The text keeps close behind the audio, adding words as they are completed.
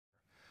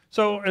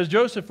So as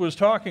Joseph was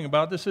talking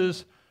about, this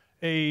is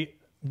a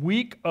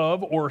week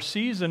of or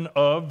season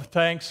of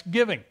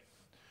Thanksgiving.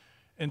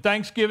 And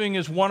Thanksgiving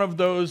is one of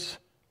those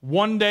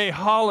one-day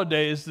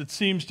holidays that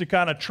seems to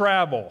kind of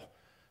travel,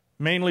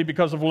 mainly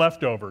because of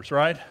leftovers,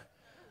 right?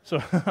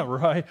 So,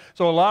 right?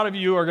 So a lot of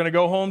you are going to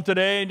go home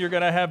today and you're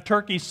going to have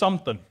turkey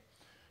something.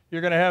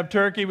 You're going to have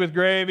turkey with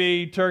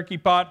gravy, turkey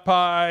pot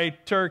pie,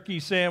 turkey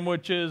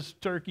sandwiches,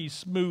 turkey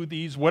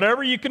smoothies,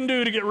 whatever you can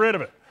do to get rid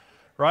of it,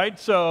 right?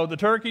 So the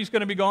turkey's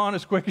going to be gone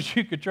as quick as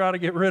you could try to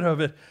get rid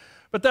of it.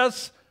 But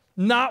that's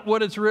not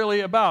what it's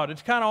really about.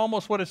 It's kind of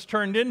almost what it's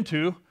turned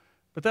into,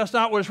 but that's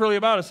not what it's really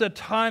about. It's that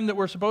time that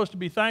we're supposed to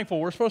be thankful.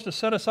 We're supposed to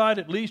set aside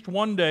at least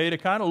one day to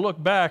kind of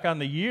look back on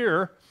the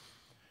year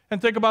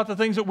and think about the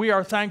things that we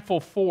are thankful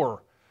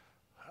for.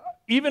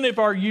 Even if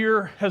our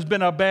year has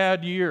been a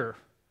bad year,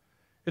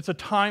 it's a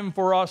time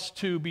for us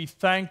to be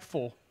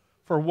thankful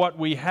for what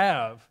we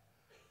have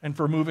and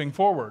for moving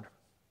forward.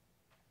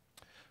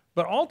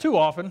 But all too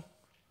often,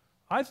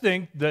 I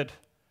think that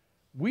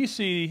we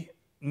see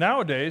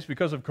nowadays,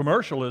 because of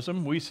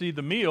commercialism, we see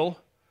the meal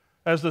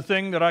as the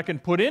thing that I can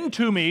put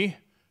into me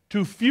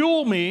to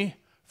fuel me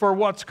for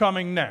what's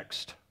coming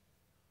next.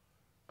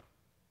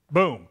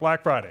 Boom,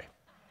 Black Friday.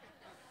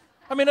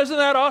 I mean, isn't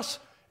that us?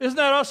 Isn't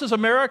that us as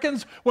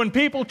Americans? When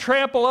people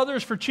trample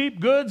others for cheap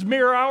goods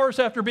mere hours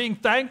after being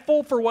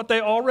thankful for what they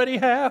already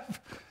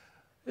have?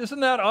 Isn't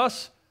that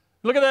us?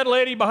 Look at that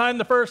lady behind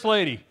the first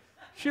lady.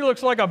 She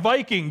looks like a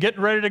Viking getting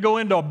ready to go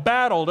into a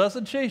battle,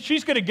 doesn't she?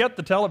 She's going to get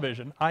the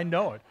television. I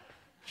know it.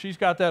 She's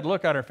got that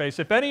look on her face.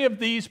 If any of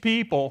these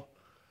people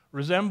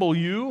resemble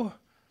you,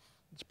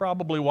 it's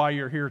probably why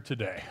you're here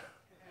today.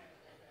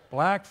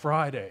 Black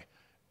Friday.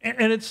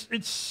 And it's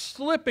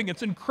slipping,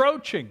 it's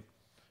encroaching.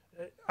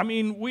 I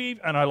mean,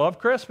 and I love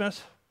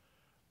Christmas,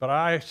 but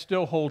I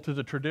still hold to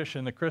the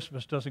tradition that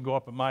Christmas doesn't go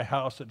up at my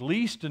house at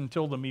least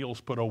until the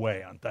meal's put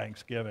away on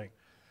Thanksgiving.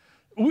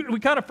 We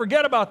kind of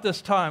forget about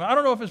this time. I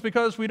don't know if it's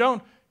because we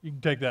don't. You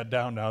can take that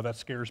down now. That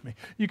scares me.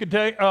 You can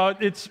take.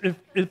 If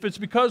it's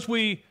because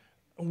we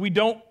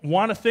don't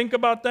want to think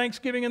about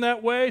Thanksgiving in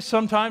that way.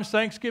 Sometimes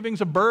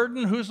Thanksgiving's a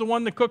burden. Who's the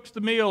one that cooks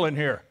the meal in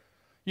here?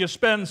 You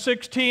spend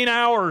 16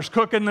 hours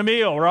cooking the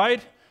meal,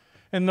 right?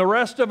 And the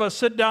rest of us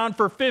sit down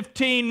for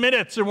 15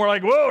 minutes and we're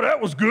like, whoa, that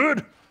was good.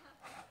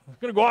 I'm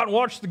going to go out and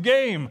watch the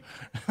game.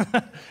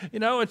 You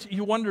know,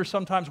 you wonder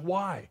sometimes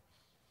why.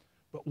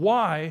 But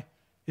why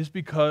is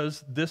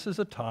because this is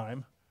a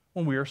time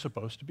when we are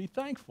supposed to be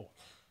thankful.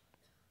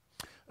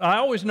 I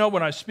always know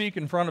when I speak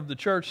in front of the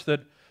church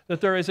that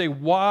there is a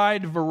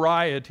wide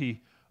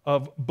variety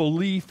of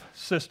belief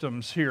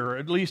systems here,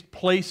 at least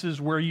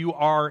places where you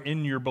are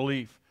in your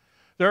belief.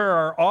 There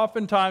are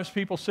oftentimes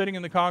people sitting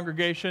in the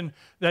congregation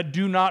that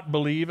do not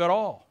believe at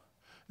all.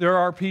 There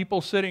are people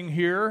sitting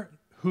here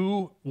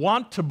who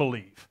want to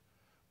believe,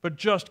 but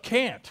just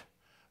can't.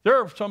 There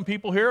are some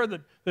people here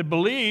that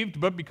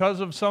believed, but because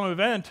of some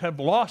event have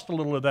lost a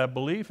little of that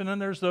belief, and then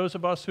there's those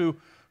of us who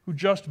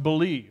just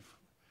believe.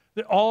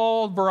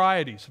 All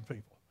varieties of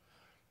people.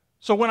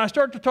 So when I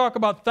start to talk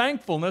about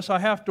thankfulness, I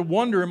have to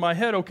wonder in my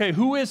head, okay,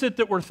 who is it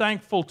that we're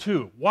thankful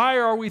to? Why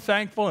are we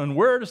thankful, and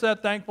where does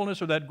that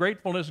thankfulness or that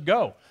gratefulness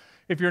go?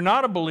 If you're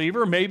not a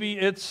believer, maybe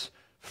it's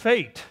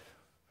fate.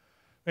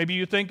 Maybe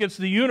you think it's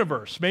the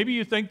universe. Maybe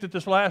you think that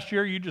this last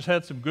year you just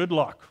had some good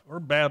luck or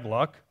bad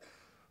luck.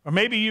 Or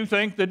maybe you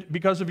think that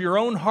because of your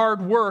own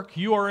hard work,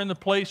 you are in the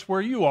place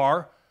where you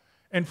are,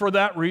 and for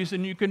that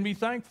reason you can be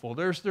thankful.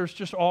 There's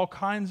just all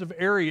kinds of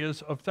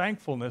areas of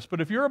thankfulness.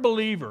 But if you're a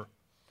believer,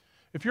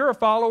 if you're a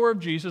follower of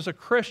Jesus, a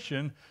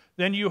Christian,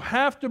 then you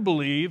have to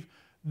believe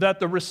that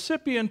the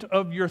recipient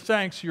of your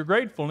thanks, your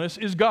gratefulness,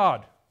 is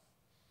God.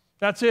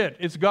 That's it.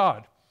 It's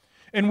God.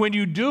 And when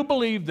you do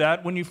believe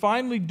that, when you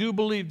finally do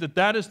believe that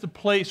that is the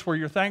place where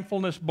your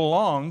thankfulness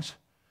belongs,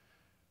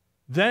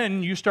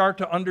 then you start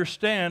to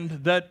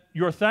understand that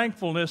your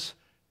thankfulness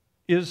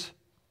is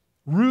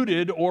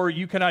rooted, or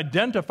you can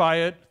identify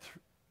it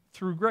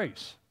through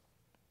grace.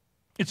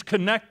 It's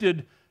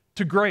connected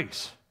to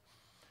grace.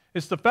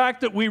 It's the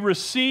fact that we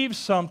receive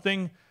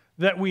something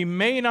that we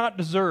may not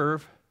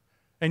deserve,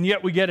 and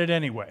yet we get it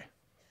anyway.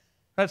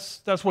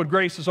 That's what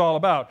grace is all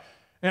about.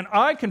 And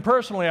I can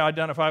personally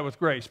identify with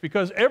grace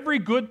because every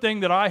good thing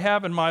that I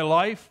have in my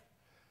life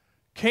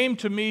came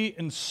to me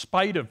in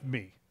spite of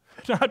me,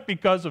 not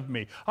because of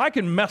me. I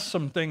can mess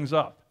some things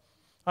up.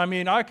 I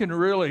mean, I can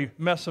really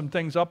mess some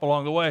things up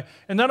along the way.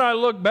 And then I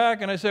look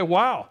back and I say,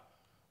 wow,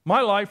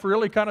 my life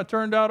really kind of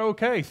turned out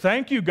okay.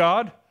 Thank you,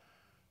 God,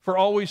 for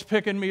always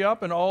picking me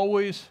up and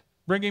always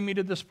bringing me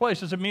to this place.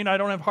 Does it mean I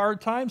don't have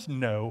hard times?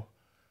 No.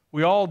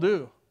 We all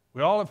do.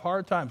 We all have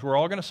hard times. We're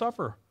all going to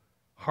suffer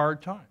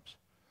hard times.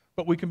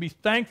 But we can be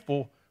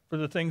thankful for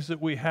the things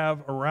that we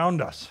have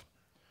around us.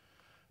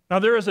 Now,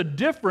 there is a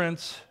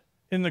difference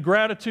in the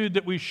gratitude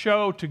that we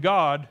show to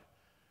God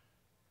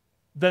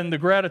than the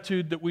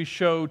gratitude that we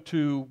show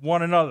to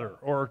one another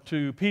or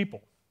to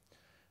people.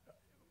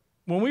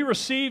 When we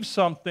receive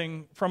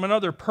something from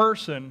another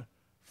person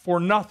for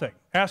nothing,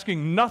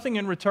 asking nothing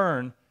in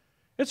return,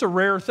 it's a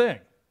rare thing.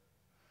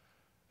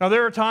 Now,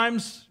 there are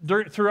times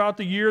throughout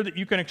the year that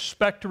you can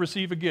expect to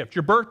receive a gift.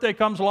 Your birthday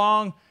comes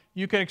along,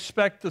 you can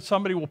expect that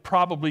somebody will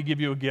probably give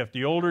you a gift.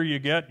 The older you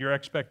get, your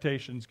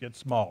expectations get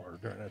smaller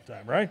during that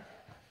time, right?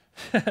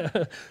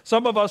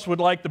 Some of us would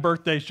like the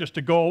birthdays just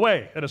to go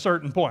away at a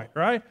certain point,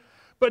 right?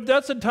 But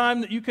that's a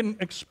time that you can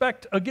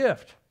expect a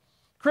gift.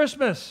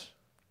 Christmas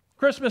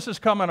is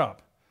coming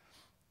up.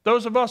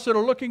 Those of us that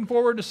are looking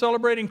forward to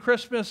celebrating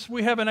Christmas,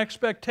 we have an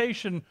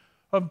expectation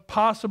of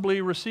possibly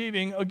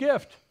receiving a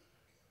gift.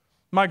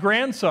 My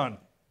grandson,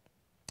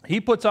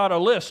 he puts out a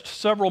list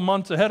several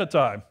months ahead of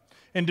time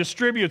and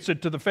distributes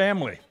it to the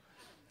family.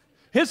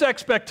 His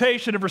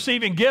expectation of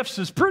receiving gifts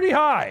is pretty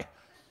high.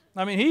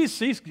 I mean,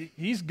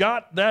 he's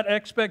got that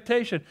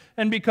expectation.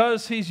 And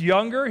because he's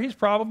younger, he's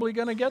probably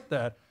going to get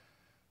that.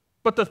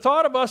 But the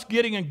thought of us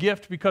getting a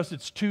gift because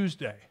it's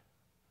Tuesday,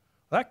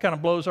 that kind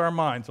of blows our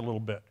minds a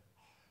little bit.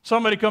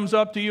 Somebody comes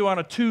up to you on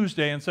a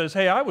Tuesday and says,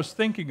 hey, I was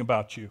thinking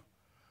about you.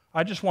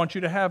 I just want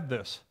you to have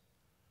this.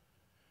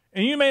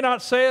 And you may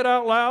not say it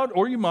out loud,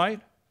 or you might,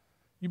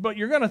 but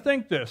you're going to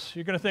think this.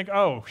 You're going to think,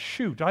 oh,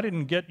 shoot, I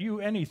didn't get you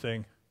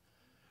anything.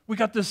 We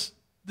got this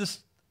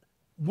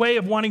way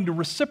of wanting to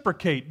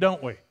reciprocate,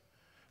 don't we?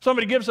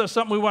 Somebody gives us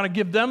something, we want to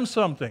give them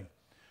something.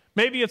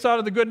 Maybe it's out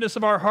of the goodness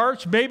of our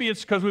hearts. Maybe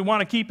it's because we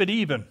want to keep it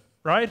even,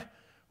 right?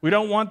 We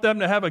don't want them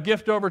to have a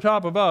gift over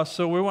top of us,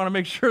 so we want to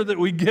make sure that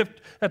we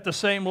gift at the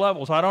same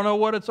levels. I don't know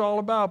what it's all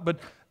about,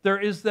 but there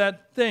is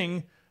that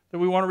thing that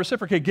we want to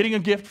reciprocate. Getting a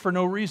gift for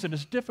no reason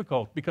is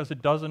difficult because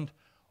it doesn't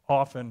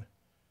often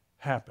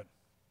happen.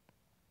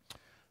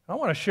 I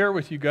want to share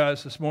with you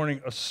guys this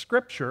morning a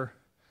scripture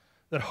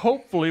that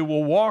hopefully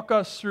will walk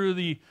us through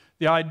the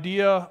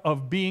idea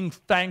of being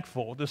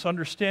thankful, this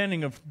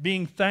understanding of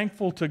being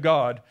thankful to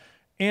God,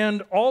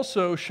 and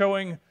also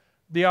showing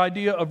the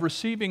idea of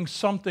receiving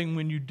something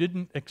when you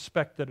didn't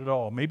expect it at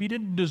all. Maybe you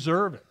didn't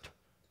deserve it,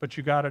 but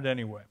you got it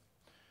anyway.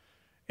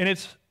 And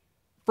it's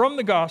from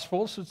the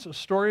Gospels. It's a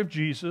story of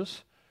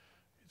Jesus.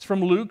 It's from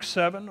Luke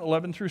 7,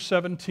 11 through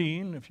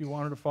 17, if you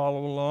wanted to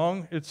follow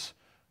along. It's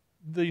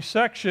the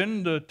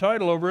section, the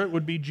title over it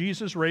would be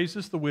Jesus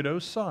Raises the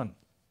Widow's Son.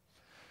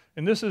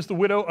 And this is the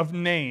widow of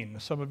Nain.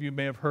 Some of you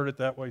may have heard it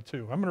that way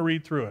too. I'm going to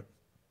read through it.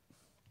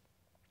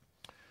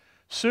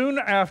 Soon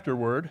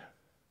afterward,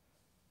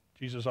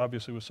 Jesus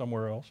obviously was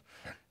somewhere else,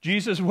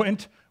 Jesus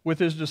went with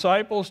his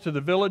disciples to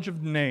the village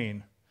of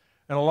Nain,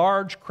 and a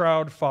large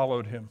crowd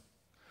followed him.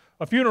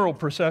 A funeral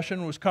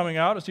procession was coming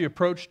out as he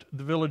approached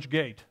the village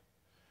gate.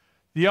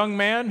 The young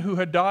man who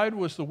had died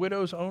was the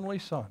widow's only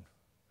son,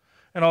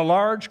 and a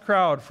large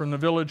crowd from the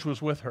village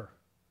was with her.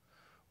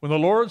 When the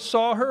Lord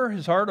saw her,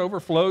 his heart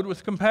overflowed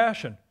with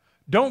compassion.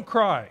 "Don't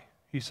cry,"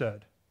 he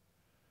said.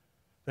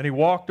 Then he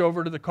walked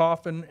over to the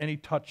coffin and he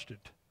touched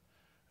it,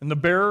 and the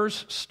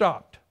bearers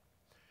stopped.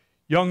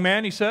 "Young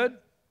man," he said,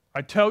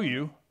 "I tell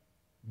you,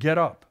 get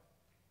up."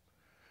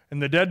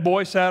 And the dead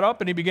boy sat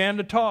up and he began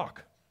to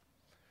talk.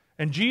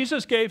 And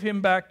Jesus gave him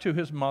back to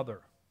his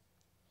mother.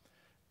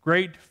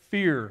 Great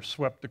fear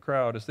swept the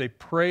crowd as they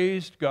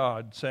praised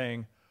God,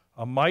 saying,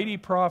 "A mighty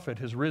prophet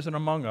has risen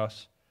among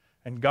us,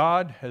 and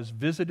God has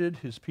visited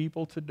his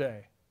people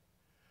today."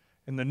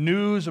 And the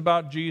news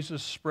about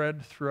Jesus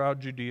spread throughout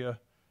Judea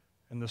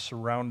and the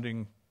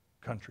surrounding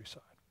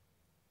countryside.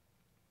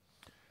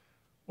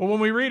 Well,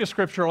 when we read a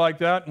scripture like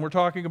that and we're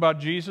talking about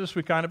Jesus,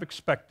 we kind of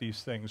expect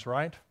these things,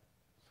 right?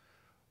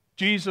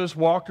 Jesus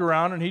walked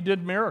around and he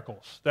did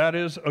miracles. That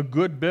is a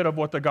good bit of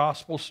what the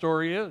gospel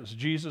story is.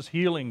 Jesus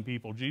healing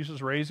people, Jesus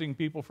raising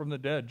people from the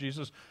dead,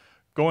 Jesus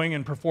going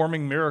and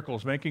performing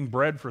miracles, making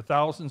bread for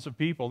thousands of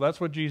people. That's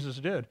what Jesus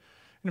did.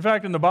 In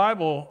fact, in the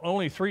Bible,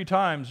 only 3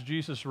 times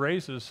Jesus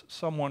raises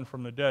someone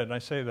from the dead. And I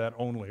say that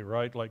only,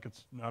 right? Like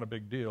it's not a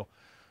big deal.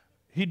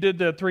 He did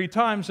that 3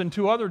 times, and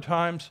 2 other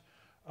times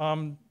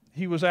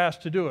he was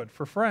asked to do it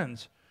for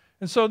friends.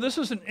 And so this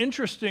is an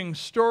interesting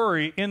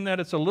story in that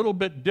it's a little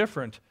bit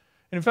different.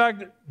 In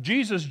fact,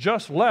 Jesus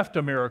just left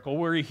a miracle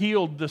where he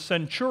healed the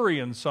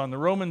centurion's son, the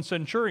Roman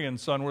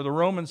centurion's son, where the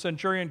Roman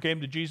centurion came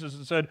to Jesus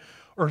and said,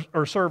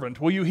 or servant,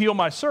 "Will you heal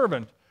my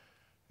servant?"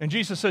 And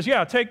Jesus says,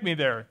 "Yeah, take me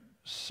there."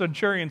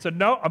 Centurion said,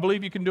 "No, I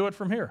believe you can do it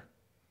from here."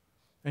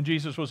 And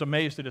Jesus was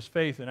amazed at his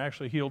faith and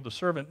actually healed the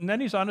servant. And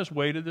then he's on his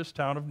way to this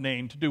town of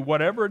Nain to do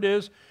whatever it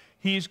is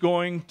he's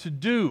going to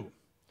do.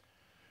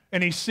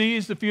 And he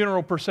sees the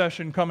funeral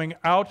procession coming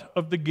out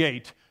of the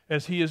gate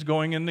as he is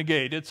going in the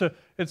gate. It's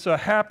a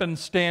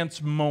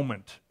happenstance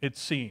moment, it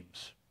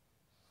seems.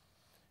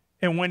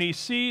 And when he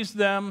sees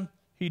them,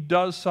 he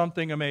does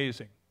something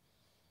amazing.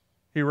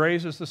 He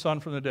raises the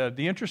son from the dead.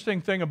 The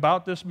interesting thing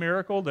about this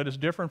miracle that is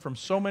different from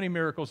so many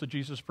miracles that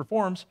Jesus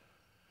performs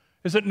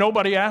is that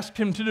nobody asked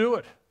him to do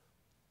it.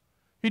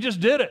 He just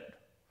did it.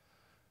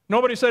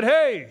 Nobody said,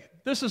 "Hey,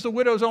 this is the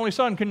widow's only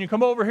son. Can you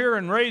come over here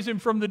and raise him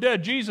from the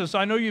dead? Jesus,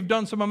 I know you've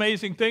done some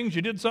amazing things.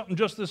 You did something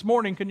just this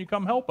morning. Can you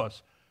come help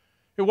us?"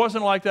 It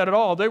wasn't like that at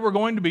all. They were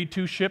going to be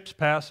 2 ships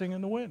passing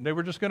in the wind. They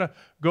were just going to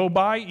go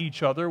by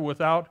each other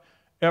without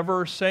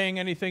ever saying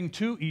anything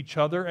to each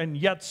other, and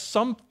yet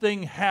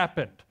something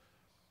happened.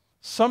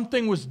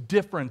 Something was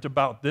different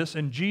about this,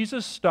 and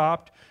Jesus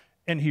stopped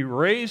and he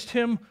raised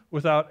him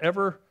without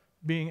ever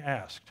being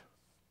asked.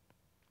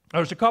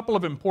 There's a couple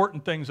of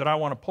important things that I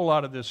want to pull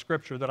out of this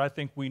scripture that I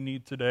think we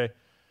need today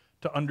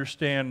to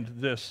understand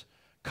this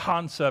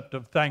concept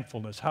of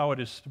thankfulness, how it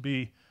is to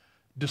be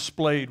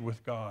displayed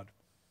with God.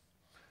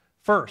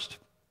 First,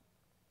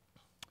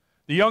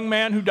 the young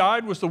man who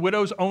died was the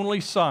widow's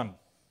only son.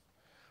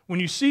 When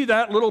you see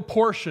that little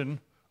portion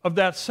of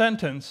that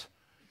sentence,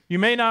 you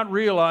may not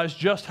realize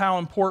just how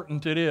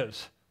important it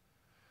is.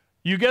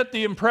 You get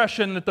the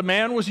impression that the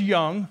man was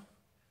young,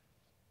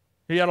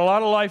 he had a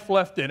lot of life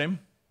left in him,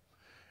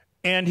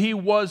 and he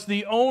was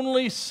the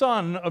only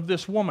son of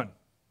this woman.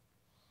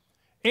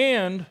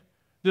 And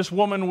this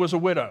woman was a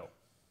widow.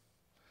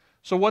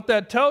 So what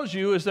that tells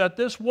you is that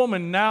this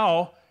woman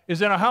now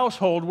is in a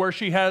household where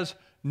she has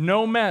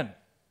no men.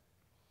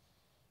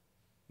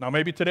 Now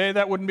maybe today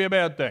that wouldn't be a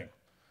bad thing.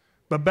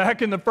 But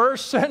back in the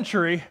first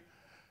century,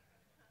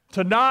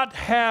 to not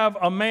have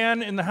a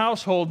man in the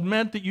household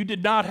meant that you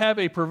did not have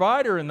a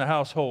provider in the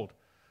household.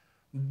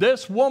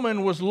 This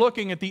woman was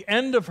looking at the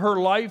end of her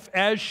life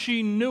as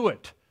she knew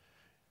it.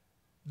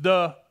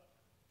 The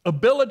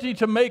ability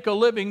to make a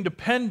living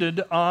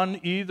depended on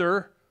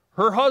either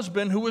her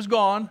husband, who was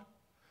gone,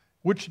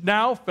 which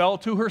now fell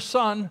to her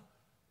son,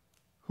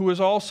 who is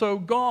also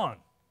gone.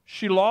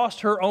 She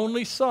lost her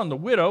only son. The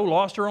widow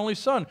lost her only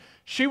son.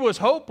 She was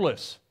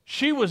hopeless.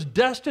 She was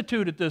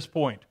destitute at this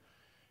point.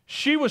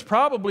 She was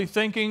probably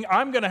thinking,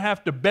 I'm going to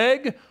have to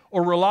beg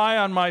or rely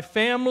on my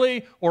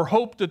family or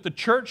hope that the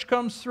church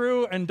comes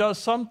through and does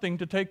something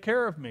to take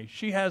care of me.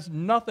 She has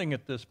nothing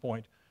at this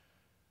point.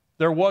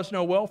 There was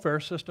no welfare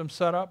system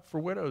set up for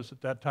widows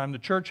at that time. The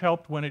church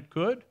helped when it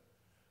could,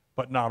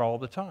 but not all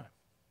the time.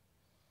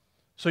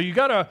 So you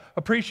got to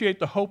appreciate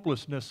the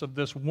hopelessness of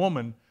this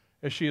woman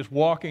as she is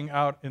walking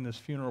out in this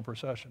funeral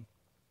procession.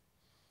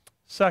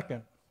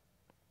 Second,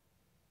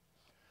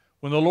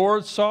 when the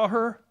Lord saw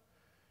her,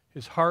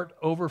 his heart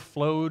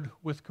overflowed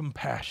with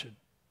compassion.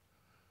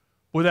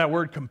 With that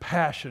word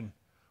compassion,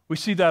 we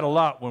see that a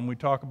lot when we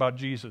talk about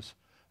Jesus.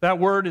 That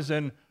word is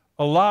in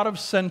a lot of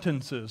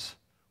sentences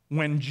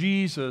when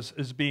Jesus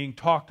is being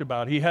talked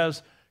about. He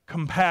has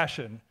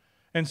compassion.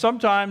 And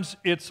sometimes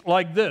it's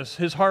like this.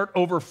 His heart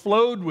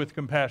overflowed with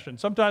compassion.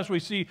 Sometimes we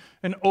see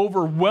an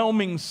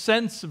overwhelming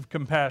sense of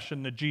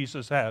compassion that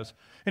Jesus has.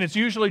 And it's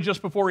usually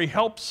just before he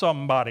helps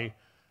somebody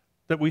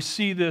that we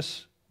see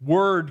this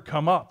word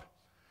come up.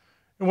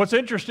 And what's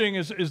interesting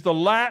is the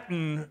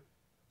Latin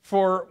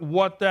for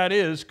what that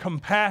is,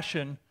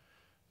 compassion.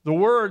 The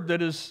word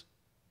that is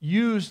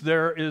used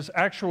there is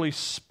actually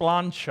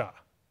splancha.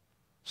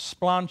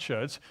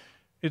 Splancha.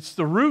 It's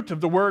the root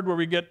of the word where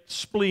we get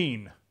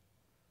spleen,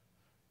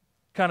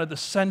 kind of the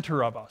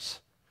center of us.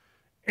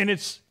 And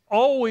it's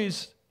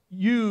always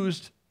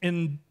used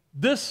in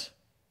this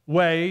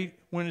way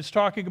when it's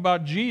talking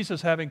about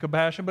Jesus having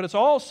compassion, but it's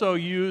also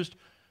used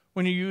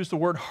when you use the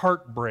word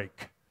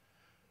heartbreak.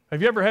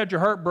 Have you ever had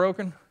your heart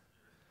broken?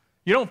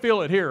 You don't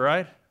feel it here,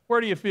 right?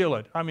 Where do you feel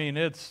it? I mean,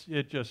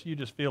 you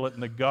just feel it in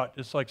the gut.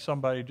 It's like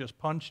somebody just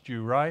punched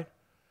you, right?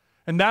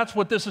 And that's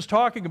what this is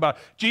talking about.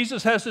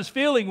 Jesus has this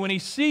feeling when he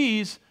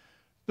sees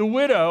the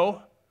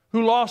widow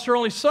who lost her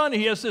only son.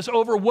 He has this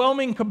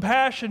overwhelming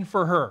compassion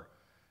for her.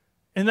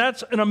 And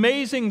that's an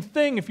amazing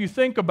thing if you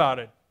think about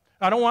it.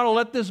 I don't want to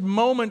let this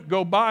moment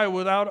go by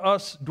without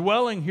us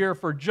dwelling here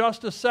for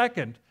just a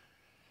second,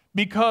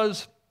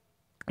 because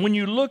when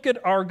you look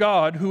at our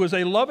God, who is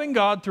a loving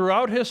God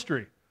throughout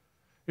history,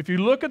 if you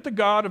look at the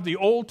God of the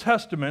Old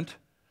Testament,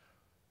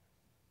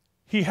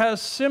 he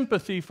has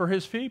sympathy for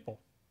his people.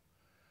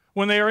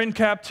 When they are in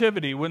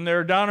captivity, when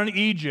they're down in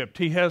Egypt,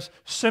 he has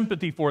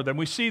sympathy for them.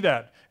 We see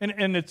that.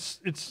 And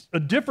it's a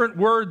different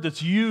word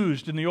that's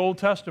used in the Old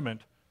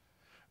Testament.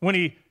 When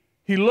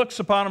he looks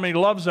upon them and he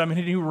loves them and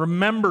he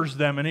remembers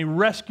them and he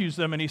rescues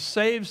them and he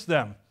saves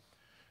them.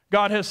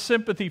 God has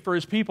sympathy for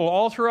his people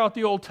all throughout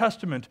the Old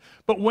Testament.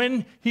 But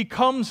when he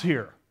comes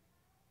here,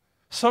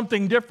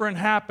 something different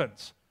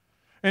happens.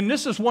 And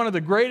this is one of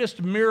the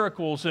greatest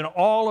miracles in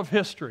all of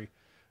history.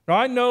 Now,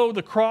 I know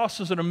the cross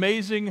is an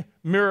amazing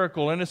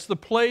miracle, and it's the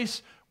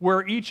place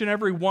where each and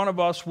every one of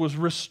us was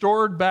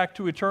restored back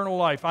to eternal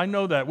life. I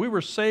know that. We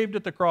were saved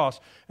at the cross,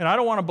 and I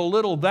don't want to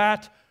belittle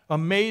that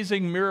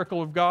amazing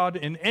miracle of God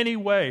in any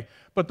way.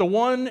 But the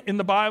one in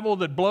the Bible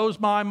that blows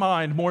my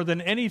mind more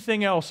than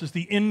anything else is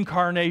the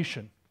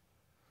incarnation.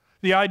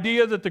 The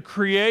idea that the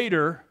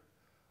creator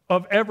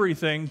of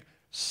everything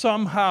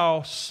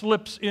somehow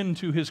slips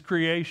into his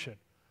creation.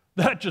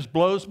 That just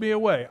blows me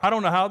away. I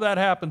don't know how that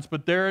happens,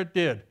 but there it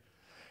did.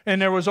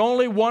 And there was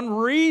only one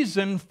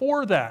reason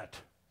for that.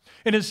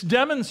 And it's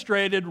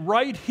demonstrated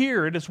right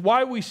here. It is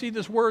why we see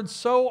this word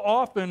so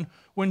often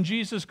when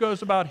Jesus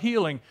goes about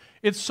healing.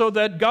 It's so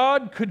that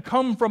God could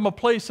come from a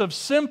place of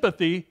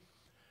sympathy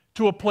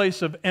to a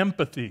place of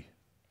empathy.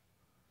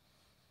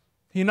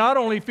 He not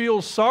only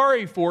feels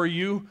sorry for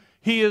you,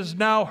 he is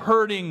now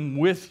hurting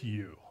with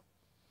you.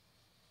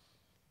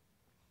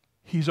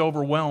 He's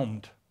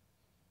overwhelmed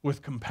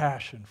with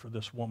compassion for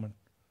this woman.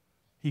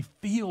 He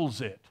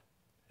feels it.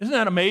 Isn't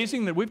that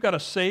amazing that we've got a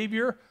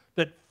Savior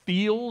that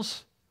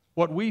feels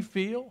what we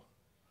feel?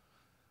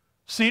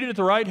 Seated at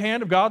the right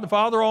hand of God the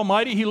Father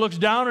Almighty, He looks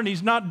down and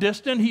He's not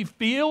distant. He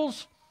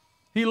feels.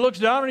 He looks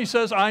down and He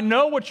says, I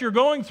know what you're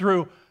going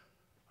through.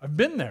 I've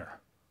been there.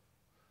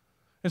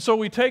 And so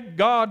we take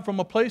God from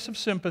a place of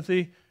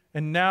sympathy,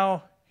 and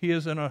now He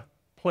is in a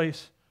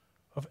place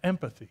of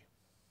empathy.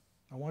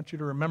 I want you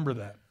to remember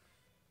that.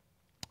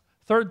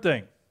 Third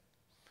thing,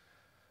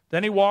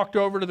 then He walked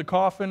over to the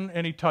coffin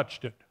and He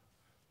touched it.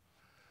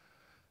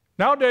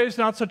 Nowadays,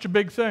 not such a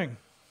big thing.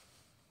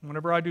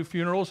 Whenever I do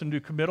funerals and do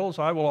committals,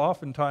 I will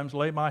oftentimes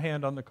lay my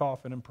hand on the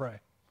coffin and pray.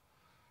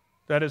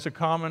 That is a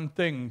common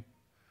thing.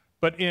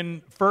 But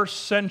in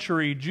first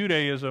century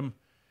Judaism,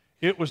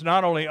 it was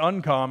not only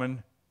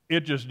uncommon,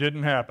 it just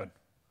didn't happen.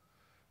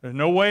 There's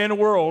no way in the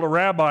world a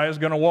rabbi is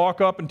going to walk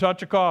up and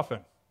touch a coffin,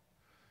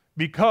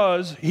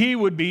 because he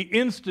would be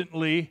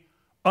instantly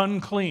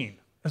unclean.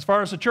 As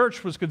far as the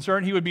church was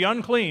concerned, he would be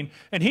unclean,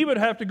 and he would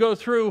have to go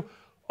through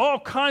all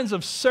kinds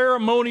of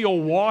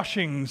ceremonial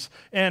washings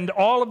and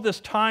all of this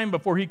time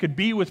before he could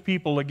be with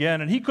people again.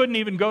 And he couldn't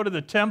even go to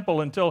the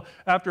temple until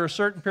after a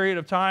certain period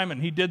of time,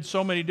 and he did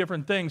so many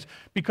different things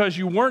because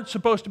you weren't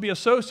supposed to be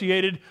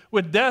associated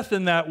with death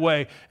in that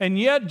way. And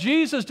yet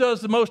Jesus does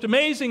the most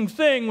amazing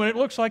thing when it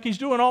looks like He's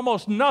doing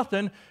almost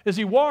nothing, is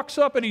He walks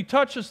up and He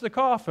touches the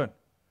coffin.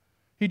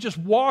 He just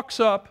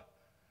walks up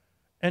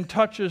and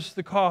touches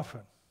the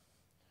coffin.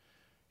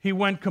 He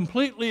went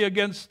completely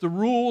against the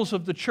rules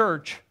of the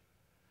church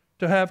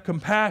to have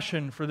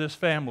compassion for this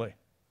family.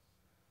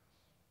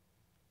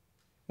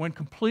 Went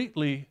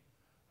completely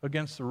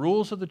against the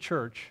rules of the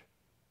church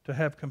to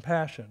have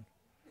compassion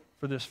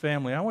for this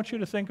family. I want you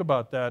to think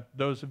about that,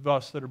 those of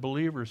us that are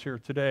believers here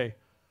today.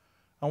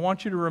 I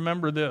want you to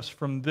remember this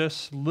from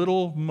this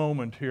little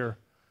moment here.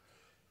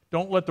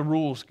 Don't let the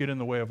rules get in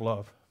the way of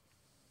love.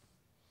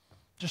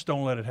 Just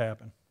don't let it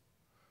happen.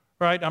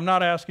 Right? I'm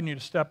not asking you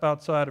to step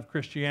outside of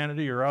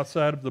Christianity or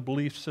outside of the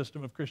belief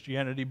system of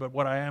Christianity, but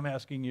what I am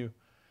asking you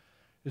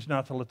is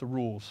not to let the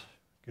rules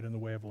get in the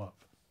way of love.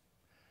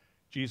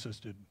 Jesus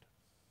didn't.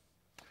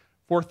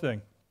 Fourth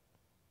thing,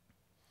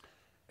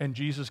 and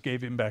Jesus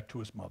gave him back to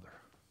his mother.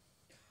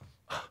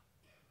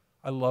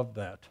 I love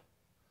that.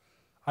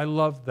 I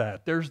love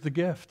that. There's the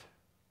gift.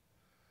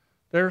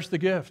 There's the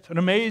gift. An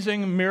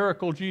amazing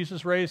miracle.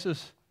 Jesus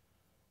raises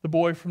the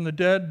boy from the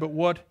dead, but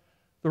what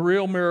the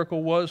real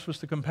miracle was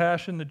the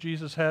compassion that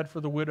Jesus had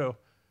for the widow,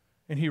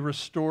 and He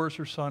restores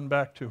her son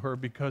back to her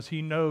because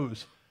He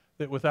knows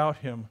that without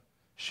him,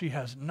 she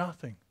has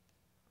nothing.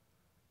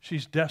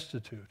 She's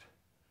destitute.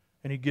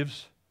 And He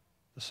gives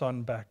the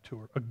son back to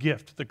her. A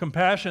gift. The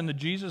compassion that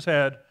Jesus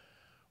had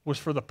was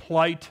for the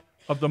plight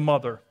of the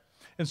mother.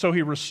 And so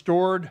He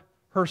restored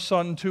her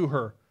son to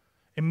her,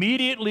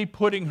 immediately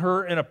putting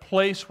her in a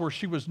place where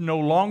she was no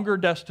longer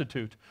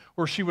destitute,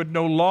 where she would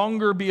no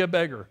longer be a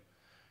beggar.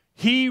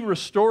 He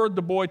restored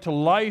the boy to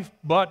life,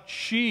 but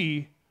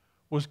she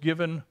was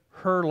given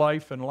her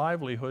life and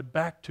livelihood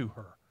back to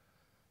her.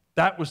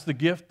 That was the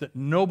gift that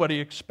nobody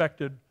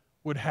expected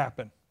would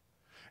happen.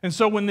 And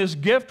so when this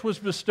gift was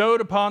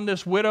bestowed upon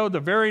this widow, the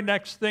very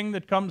next thing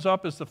that comes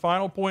up is the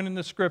final point in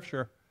the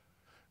Scripture.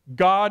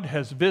 God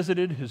has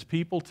visited His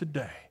people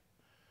today.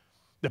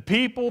 The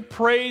people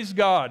praise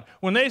God.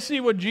 When they see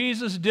what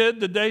Jesus did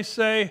they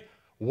say,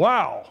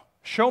 wow,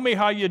 show me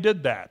how you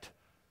did that?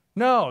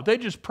 No, they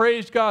just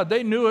praised God.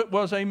 They knew it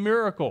was a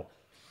miracle.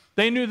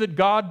 They knew that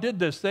God did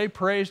this. They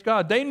praised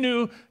God. They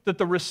knew that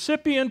the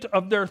recipient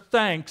of their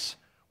thanks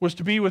was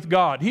to be with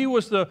God. He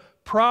was the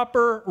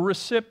proper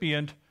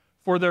recipient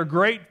for their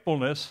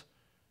gratefulness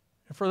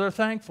and for their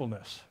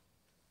thankfulness.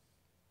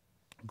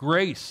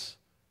 Grace,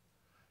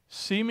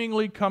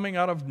 seemingly coming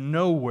out of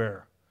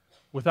nowhere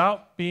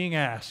without being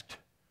asked,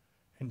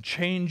 and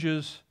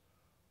changes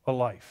a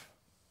life.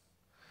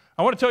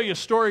 I want to tell you a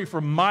story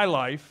from my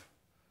life.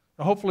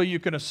 Hopefully you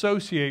can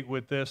associate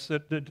with this,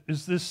 that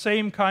is this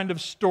same kind of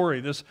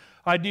story, this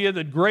idea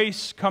that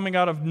grace coming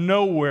out of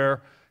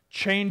nowhere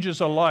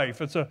changes a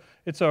life.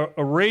 It's a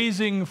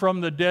raising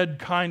from the dead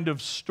kind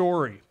of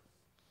story.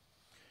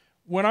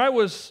 When I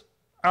was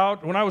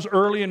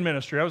early in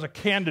ministry, I was a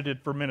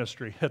candidate for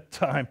ministry at the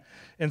time.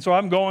 And so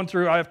I'm going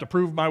through, I have to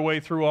prove my way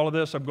through all of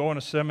this. I'm going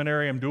to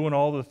seminary, I'm doing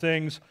all the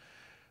things.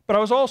 But I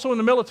was also in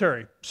the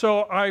military.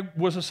 So I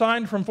was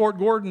assigned from Fort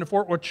Gordon to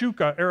Fort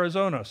Huachuca,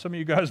 Arizona. Some of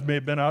you guys may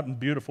have been out in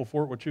beautiful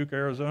Fort Huachuca,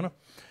 Arizona.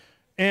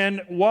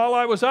 And while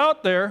I was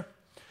out there,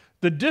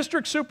 the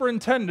district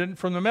superintendent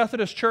from the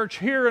Methodist Church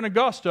here in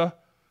Augusta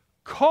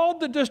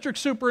called the district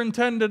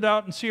superintendent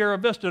out in Sierra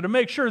Vista to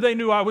make sure they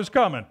knew I was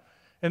coming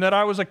and that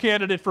I was a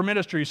candidate for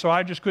ministry, so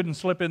I just couldn't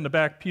slip in the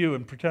back pew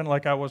and pretend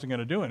like I wasn't going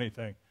to do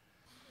anything.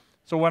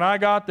 So when I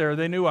got there,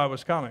 they knew I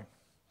was coming.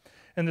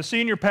 And the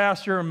senior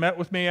pastor met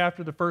with me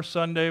after the first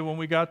Sunday when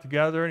we got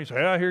together, and he said,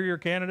 hey, I hear you're a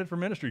candidate for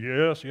ministry.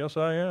 Yes,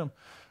 I am.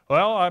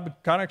 Well, I'm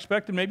kind of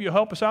expecting maybe you'll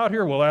help us out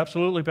here. Well,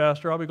 absolutely,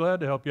 Pastor. I'll be glad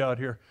to help you out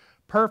here.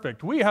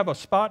 Perfect. We have a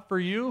spot for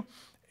you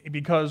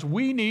because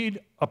we need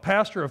a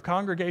pastor of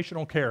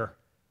congregational care.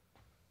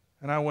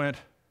 And I went,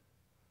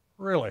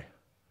 really?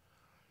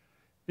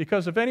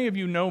 Because if any of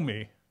you know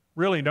me,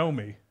 really know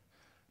me,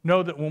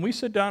 know that when we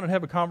sit down and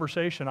have a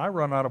conversation, I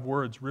run out of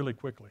words really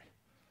quickly.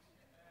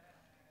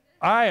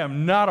 I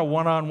am not a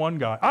one-on-one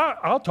guy.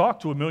 I'll talk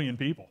to 1 million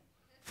people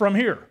from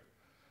here.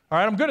 All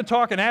right, I'm good at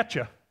talking at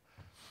you.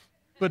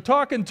 But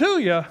talking to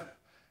you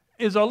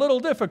is a little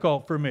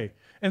difficult for me.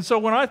 And so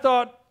when I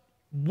thought,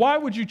 why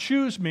would you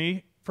choose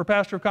me for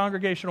pastor of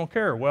congregational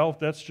care? Well,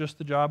 that's just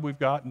the job we've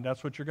got, and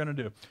that's what you're going to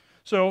do.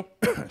 So,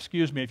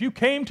 excuse me, if you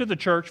came to the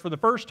church for the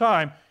first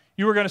time,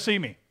 you were going to see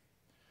me.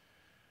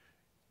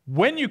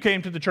 When you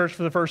came to the church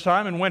for the first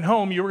time and went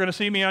home, you were going to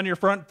see me on your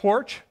front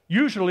porch,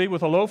 usually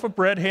with a loaf of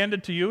bread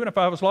handed to you, and if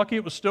I was lucky,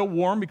 it was still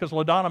warm because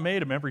LaDonna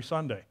made them every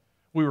Sunday.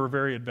 We were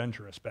very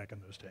adventurous back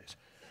in those days.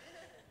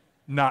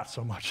 Not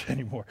so much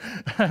anymore.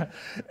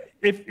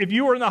 If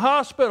you were in the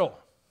hospital,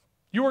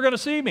 you were going to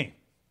see me.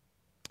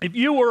 If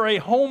you were a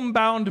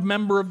homebound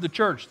member of the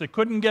church that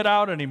couldn't get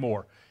out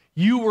anymore,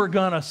 you were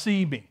going to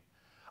see me.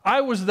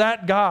 I was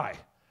that guy.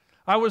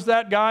 I was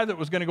that guy that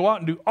was going to go out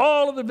and do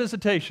all of the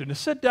visitation, to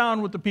sit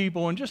down with the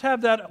people and just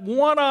have that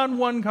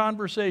one-on-one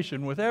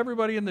conversation with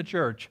everybody in the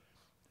church.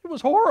 It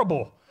was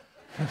horrible.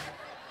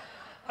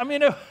 I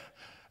mean,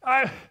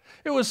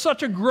 it was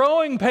such a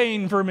growing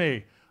pain for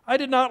me. I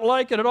did not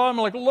like it at all. I'm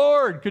like,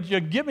 Lord, could you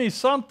give me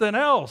something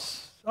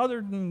else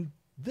other than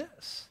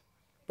this?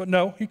 But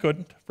no, he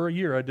couldn't. For a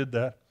year I did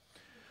that.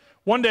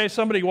 One day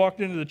somebody walked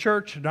into the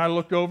church and I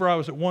looked over. I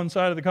was at one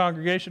side of the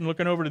congregation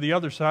looking over to the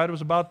other side. It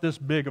was about this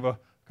big of a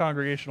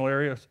congregational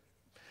area.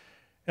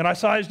 And I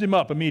sized him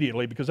up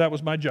immediately because that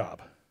was my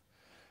job.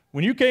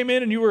 When you came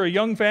in and you were a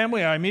young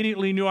family, I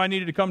immediately knew I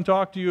needed to come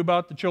talk to you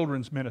about the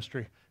children's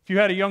ministry. If you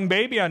had a young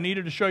baby, I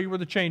needed to show you where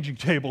the changing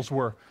tables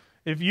were.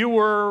 If you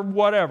were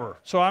whatever.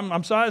 So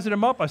I'm sizing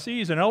him up. I see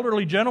he's an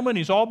elderly gentleman.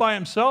 He's all by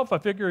himself. I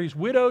figure he's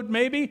widowed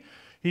maybe.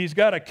 He's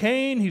got a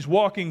cane. He's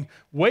walking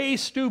way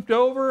stooped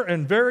over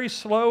and very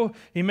slow.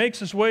 He makes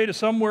his way to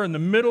somewhere in the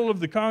middle of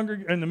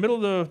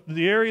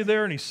the area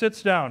there, and he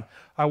sits down.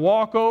 I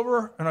walk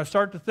over and I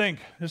start to think,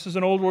 this is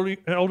an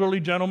elderly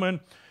gentleman.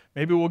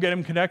 Maybe we'll get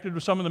him connected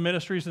with some of the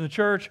ministries in the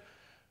church.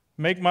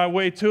 Make my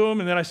way to him,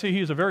 and then I see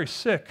he's a very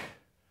sick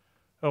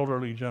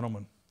elderly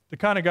gentleman. The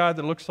kind of guy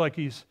that looks like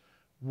he's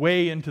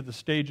way into the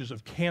stages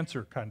of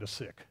cancer kind of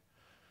sick.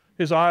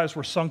 His eyes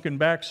were sunken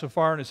back so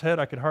far in his head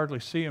I could hardly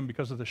see him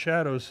because of the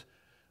shadows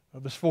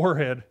of his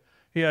forehead.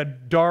 He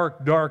had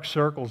dark, dark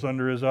circles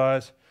under his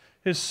eyes.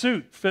 His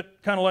suit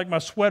fit kind of like my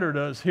sweater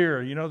does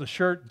here. You know, the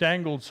shirt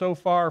dangled so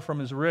far from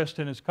his wrist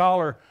and his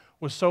collar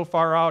was so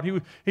far out.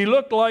 He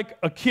looked like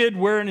a kid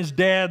wearing his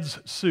dad's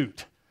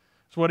suit.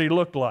 That's what he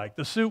looked like.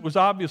 The suit was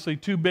obviously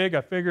too big.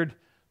 I figured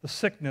the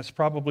sickness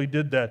probably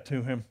did that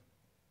to him.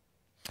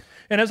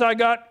 And as I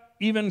got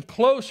even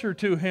closer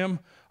to him,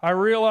 I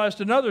realized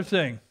another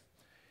thing.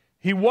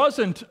 He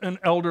wasn't an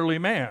elderly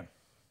man.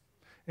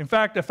 In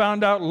fact, I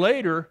found out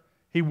later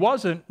he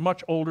wasn't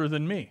much older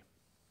than me.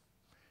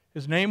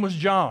 His name was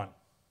John.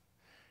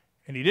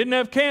 And he didn't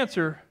have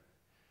cancer,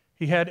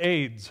 he had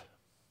AIDS.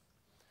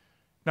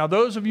 Now,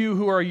 those of you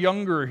who are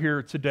younger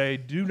here today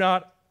do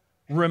not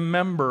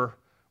remember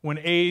when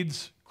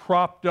AIDS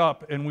cropped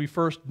up and we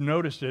first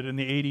noticed it in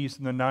the 80s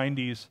and the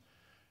 90s,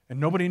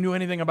 and nobody knew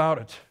anything about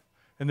it.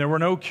 And there were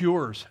no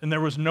cures, and there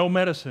was no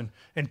medicine,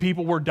 and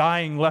people were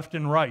dying left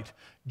and right.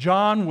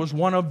 John was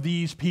one of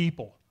these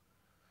people.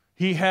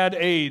 He had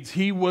AIDS.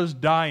 He was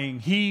dying.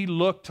 He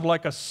looked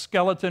like a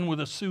skeleton with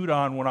a suit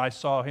on when I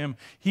saw him.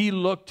 He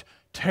looked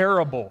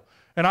terrible.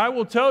 And I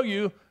will tell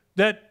you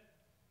that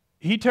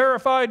he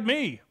terrified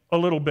me a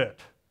little bit.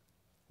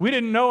 We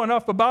didn't know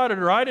enough about it,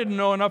 or I didn't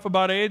know enough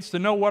about AIDS to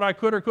know what I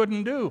could or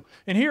couldn't do.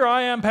 And here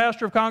I am,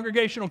 pastor of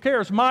congregational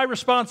care. It's my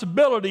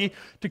responsibility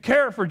to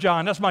care for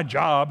John. That's my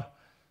job.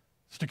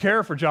 It's to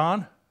care for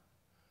John.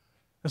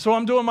 And so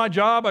I'm doing my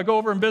job. I go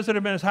over and visit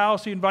him in his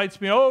house. He invites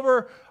me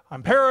over.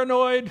 I'm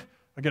paranoid.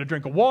 I get a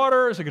drink of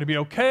water. Is it going to be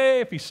okay?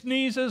 If he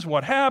sneezes,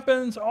 what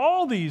happens?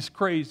 All these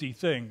crazy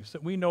things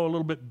that we know a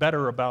little bit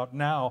better about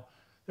now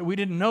that we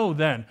didn't know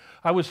then.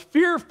 I was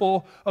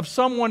fearful of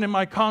someone in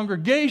my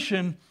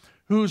congregation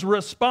whose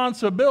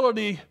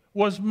responsibility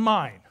was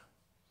mine.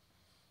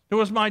 It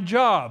was my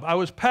job. I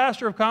was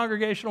pastor of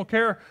congregational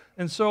care,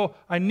 and so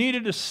I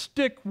needed to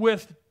stick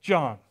with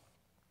John.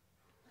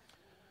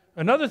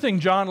 Another thing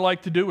John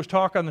liked to do was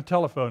talk on the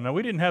telephone. Now,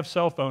 we didn't have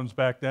cell phones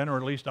back then, or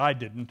at least I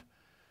didn't.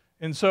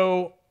 And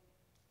so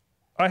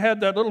I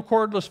had that little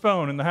cordless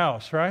phone in the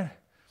house, right?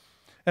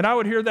 And I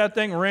would hear that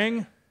thing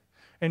ring,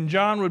 and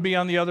John would be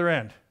on the other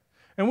end.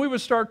 And we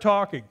would start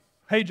talking.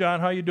 Hey, John,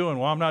 how you doing?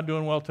 Well, I'm not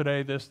doing well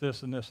today, this,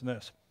 and this, and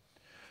this.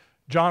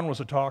 John was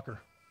a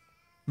talker.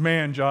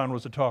 Man, John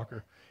was a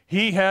talker.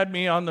 He had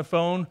me on the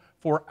phone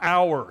for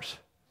hours.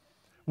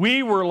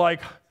 We were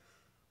like,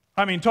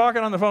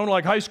 talking on the phone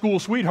like high school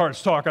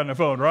sweethearts talk on the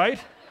phone, right?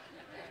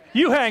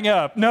 You hang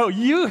up. No,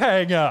 you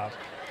hang up.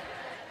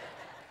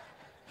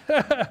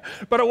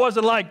 But it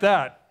wasn't like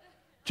that.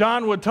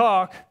 John would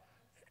talk,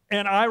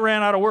 and I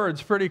ran out of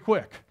words pretty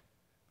quick.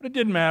 But it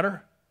didn't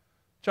matter.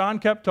 John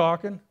kept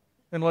talking.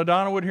 And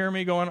LaDonna would hear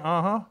me going,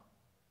 uh-huh,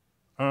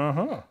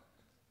 uh-huh,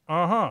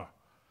 uh-huh.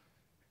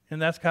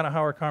 And that's kind of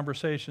how our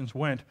conversations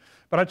went.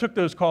 But I took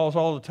those calls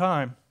all the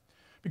time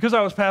because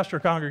I was pastor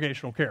of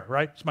congregational care,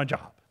 right? It's my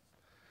job.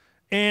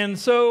 And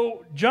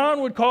so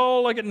John would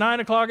call like at 9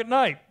 o'clock at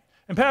night.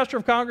 And pastor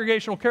of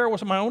congregational care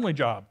wasn't my only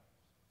job.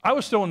 I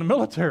was still in the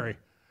military.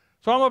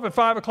 So I'm up at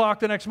 5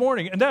 o'clock the next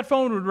morning. And that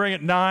phone would ring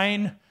at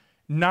 9,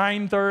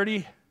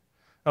 9:30.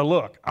 Now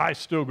look, I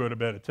still go to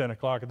bed at 10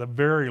 o'clock at the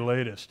very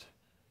latest.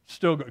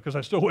 Still go, because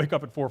I still wake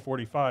up at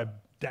 4:45,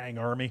 dang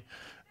Army.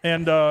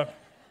 And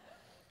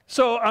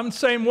so I'm the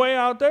same way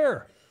out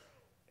there.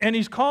 And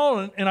he's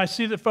calling, and I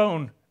see the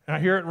phone, and I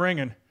hear it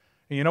ringing.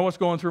 And you know what's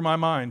going through my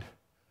mind?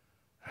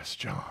 That's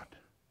John.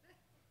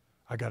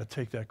 I got to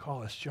take that call.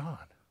 That's John.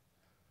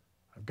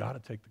 I've got to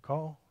take the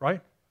call,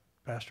 right?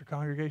 Pastor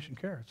congregation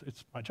care.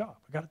 It's my job.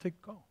 I got to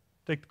take the call.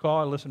 Take the call.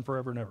 I listen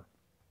forever and ever.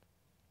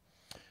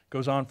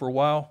 Goes on for a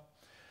while.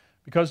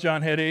 Because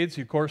John had AIDS,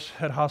 he, of course,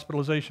 had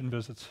hospitalization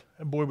visits.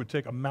 That boy would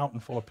take a mountain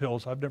full of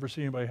pills. I've never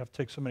seen anybody have to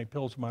take so many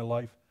pills in my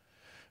life.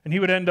 And he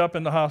would end up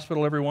in the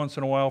hospital every once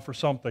in a while for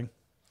something.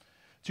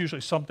 It's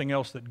usually something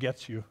else that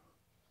gets you.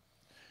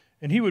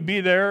 And he would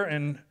be there,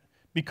 and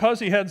because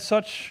he had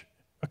such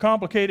a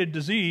complicated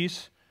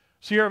disease,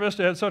 Sierra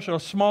Vista had such a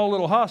small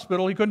little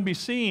hospital, he couldn't be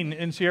seen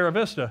in Sierra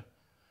Vista.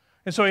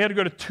 And so he had to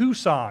go to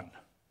Tucson.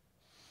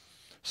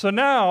 So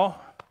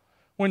now,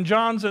 when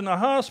John's in the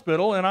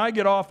hospital and I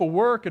get off of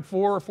work at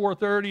 4 or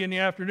 4:30 in the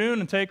afternoon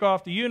and take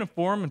off the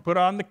uniform and put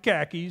on the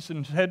khakis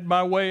and head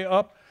my way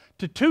up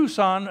to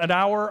Tucson, an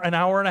hour and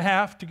a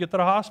half to get to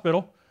the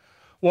hospital,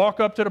 walk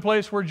up to the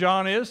place where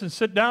John is and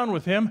sit down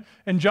with him,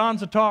 and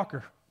John's a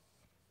talker.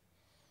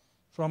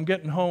 So I'm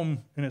getting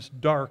home and it's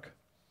dark,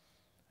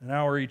 an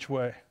hour each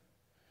way.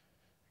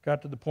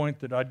 Got to the point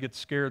that I'd get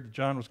scared that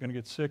John was going to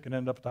get sick and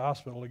end up at the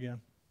hospital again.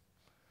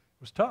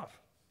 It was tough.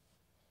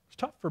 It was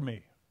tough for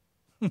me.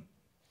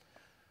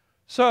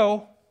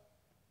 So,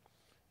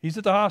 he's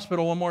at the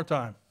hospital one more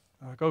time.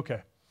 I'm like,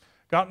 okay.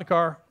 Got in the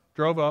car,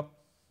 drove up.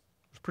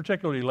 It was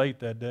particularly late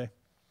that day.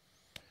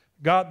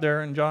 Got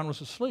there, and John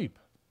was asleep.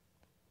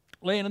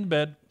 Laying in the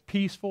bed,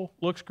 peaceful,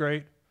 looks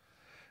great.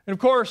 And of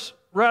course,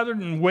 rather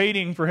than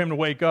waiting for him to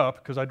wake up,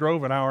 because I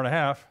drove an hour and a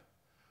half,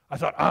 I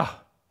thought,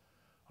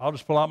 I'll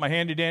just pull out my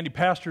handy-dandy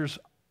pastor's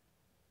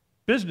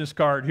business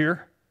card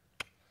here.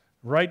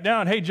 Write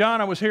down, hey,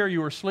 John, I was here.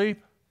 You were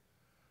asleep.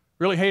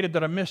 Really hated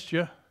that I missed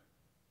you.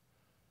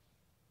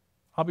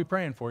 I'll be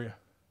praying for you.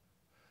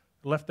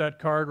 Left that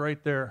card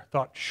right there.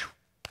 Thought,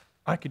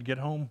 I could get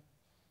home.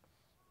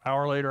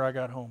 Hour later, I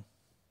got home.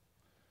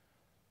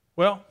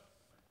 Well,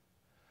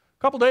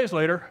 a couple days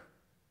later,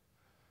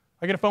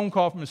 I get a phone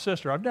call from his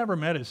sister. I've never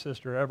met his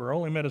sister ever.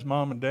 Only met his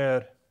mom and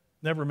dad.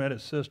 Never met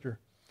his sister.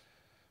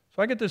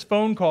 So I get this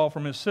phone call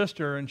from his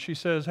sister, and she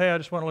says, hey, I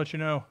just want to let you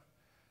know,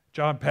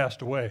 John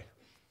passed away.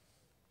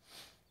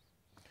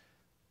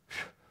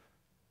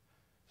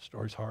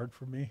 Story's hard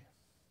for me.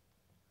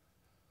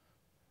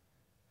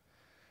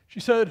 She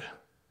said,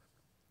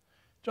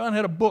 John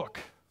had a book,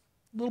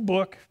 a little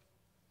book,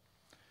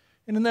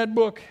 and in that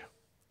book,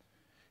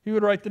 he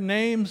would write the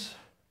names,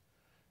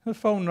 the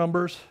phone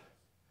numbers,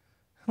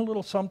 and a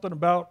little something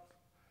about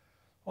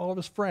all of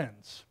his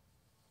friends.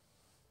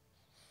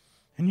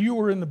 And you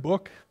were in the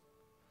book,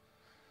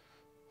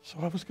 so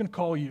I was going to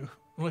call you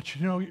and let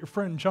you know your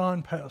friend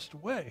John passed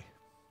away.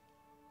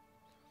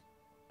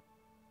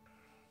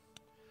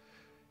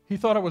 He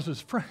thought I was his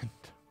friend.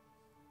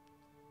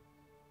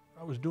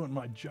 I was doing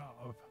my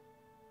job.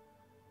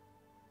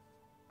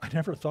 I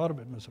never thought of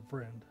him as a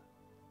friend.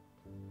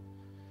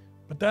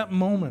 But that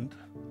moment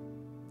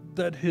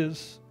that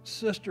his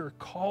sister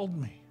called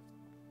me,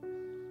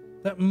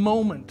 that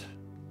moment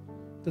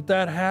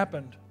that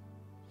happened,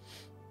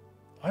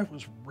 I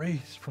was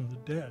raised from the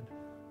dead.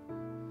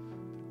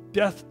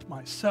 Death to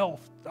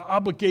myself, the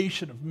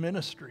obligation of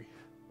ministry.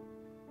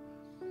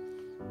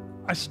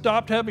 I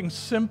stopped having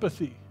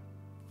sympathy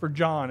for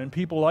John and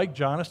people like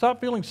John. I stopped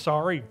feeling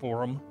sorry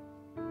for him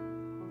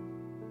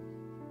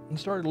and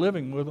started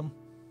living with him.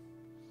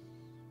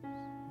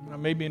 I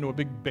made me into a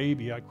big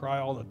baby. I cry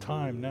all the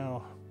time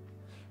now.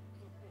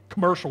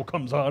 Commercial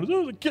comes on.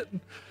 There's a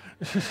kitten.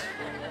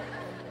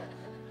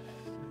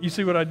 You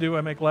see what I do?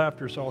 I make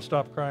laughter, so I'll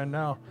stop crying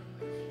now.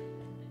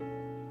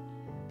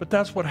 But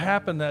that's what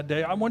happened that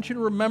day. I want you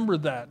to remember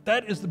that.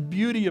 That is the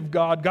beauty of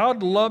God.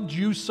 God loved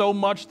you so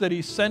much that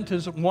He sent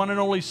His one and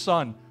only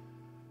Son.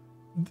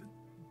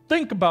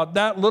 Think about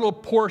that little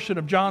portion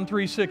of John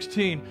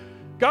 3:16.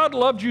 God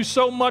loved you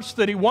so much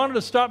that He wanted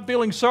to stop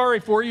feeling sorry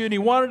for you, and He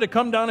wanted to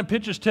come down and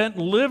pitch His tent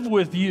and live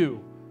with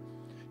you.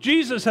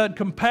 Jesus had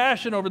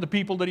compassion over the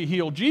people that He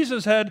healed.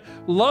 Jesus had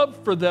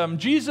love for them.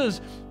 Jesus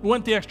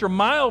went the extra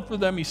mile for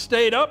them. He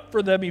stayed up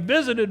for them. He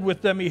visited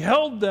with them. He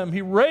held them.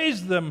 He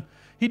raised them.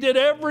 He did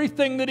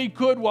everything that He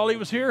could while He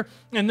was here,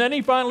 and then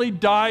He finally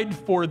died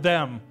for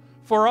them,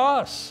 for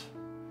us.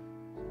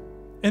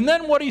 And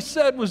then what He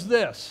said was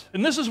this,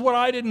 and this is what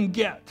I didn't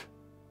get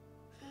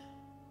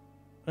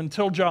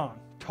until John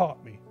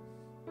taught me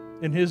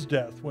in his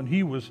death when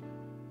he was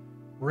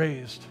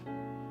raised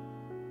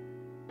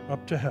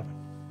up to heaven.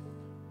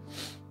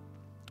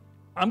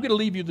 I'm going to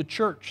leave you the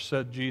church,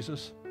 said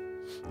Jesus,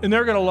 and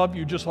they're going to love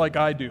you just like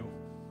I do.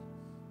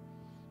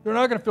 They're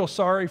not going to feel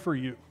sorry for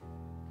you.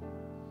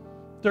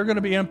 They're going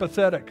to be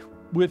empathetic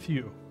with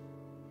you.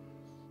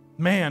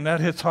 Man, that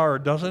hits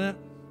hard, doesn't it?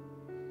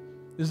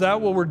 Is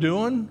that what we're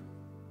doing?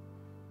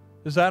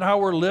 Is that how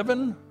we're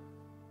living?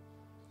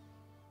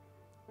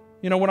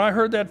 You know, when I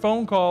heard that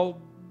phone call,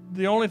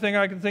 the only thing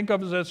I can think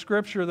of is that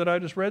scripture that I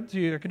just read to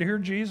you. I could hear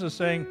Jesus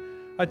saying,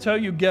 I tell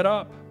you, get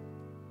up.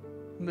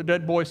 And the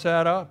dead boy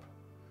sat up,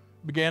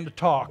 began to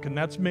talk, and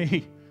that's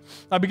me.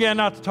 I began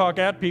not to talk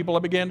at people, I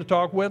began to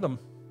talk with them.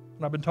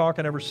 And I've been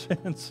talking ever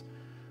since.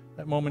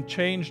 That moment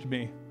changed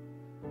me.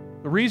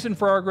 The reason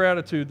for our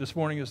gratitude this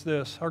morning is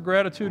this. Our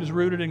gratitude is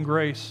rooted in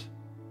grace,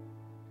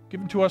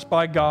 given to us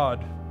by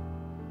God,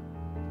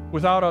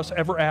 without us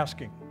ever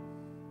asking.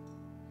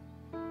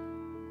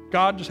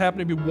 God just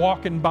happened to be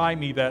walking by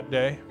me that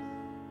day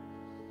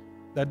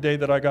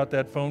that I got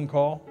that phone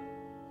call,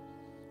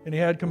 and He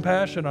had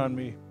compassion on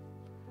me.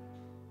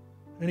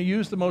 And He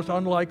used the most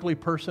unlikely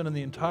person in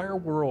the entire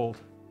world,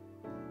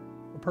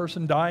 a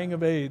person dying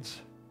of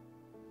AIDS.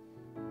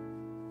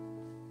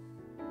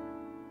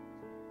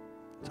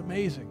 It's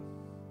amazing.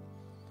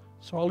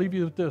 So I'll leave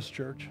you with this,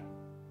 church.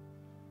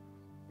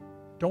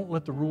 Don't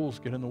let the rules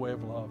get in the way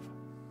of love.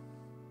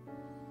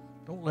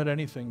 Don't let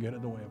anything get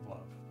in the way of love.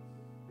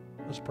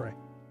 Let's pray.